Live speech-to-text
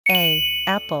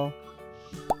apple.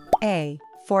 A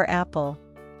for apple.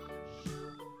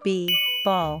 B,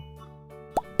 ball.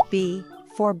 B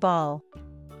for ball.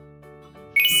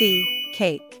 C,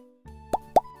 cake.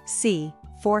 C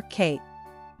for cake.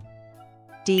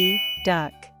 D,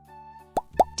 duck.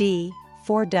 D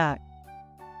for duck.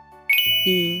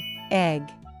 E, egg.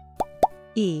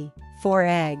 E for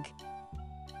egg.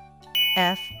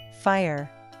 F, fire.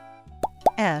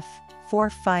 F for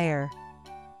fire.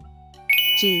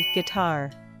 G,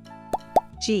 guitar.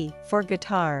 G for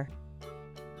guitar.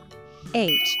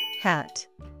 H, hat.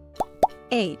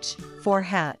 H for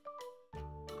hat.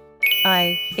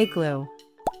 I, igloo.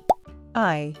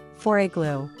 I for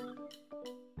igloo.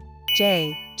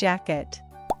 J, jacket.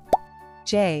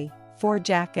 J for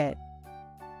jacket.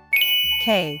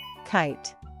 K,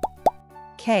 kite.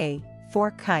 K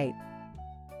for kite.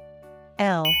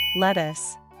 L,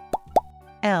 lettuce.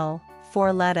 L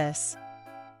for lettuce.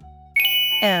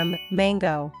 M,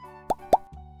 mango.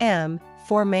 M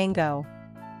for mango.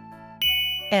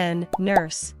 N,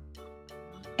 nurse.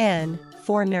 N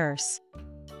for nurse.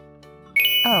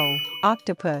 O,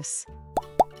 octopus.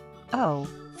 O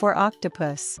for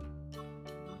octopus.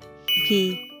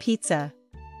 P, pizza.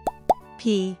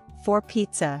 P for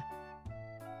pizza.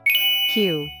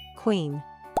 Q, queen.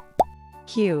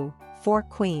 Q for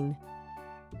queen.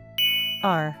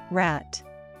 R, rat.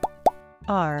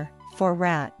 R for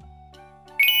rat.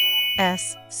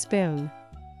 S, spoon.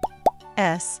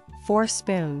 S for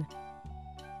spoon.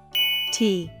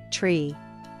 T, tree.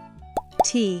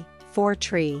 T for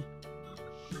tree.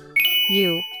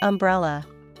 U, umbrella.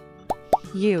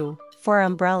 U for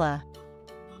umbrella.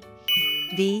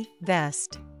 V,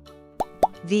 vest.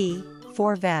 V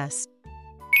for vest.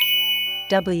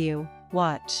 W,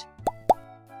 watch.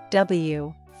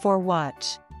 W for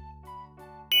watch.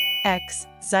 X,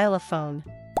 xylophone.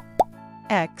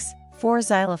 X for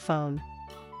xylophone.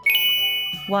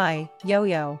 Y,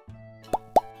 yo-yo.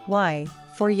 Y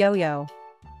for yo-yo.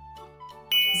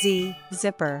 Z,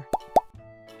 zipper.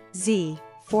 Z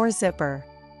for zipper.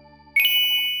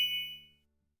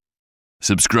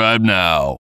 Subscribe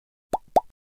now.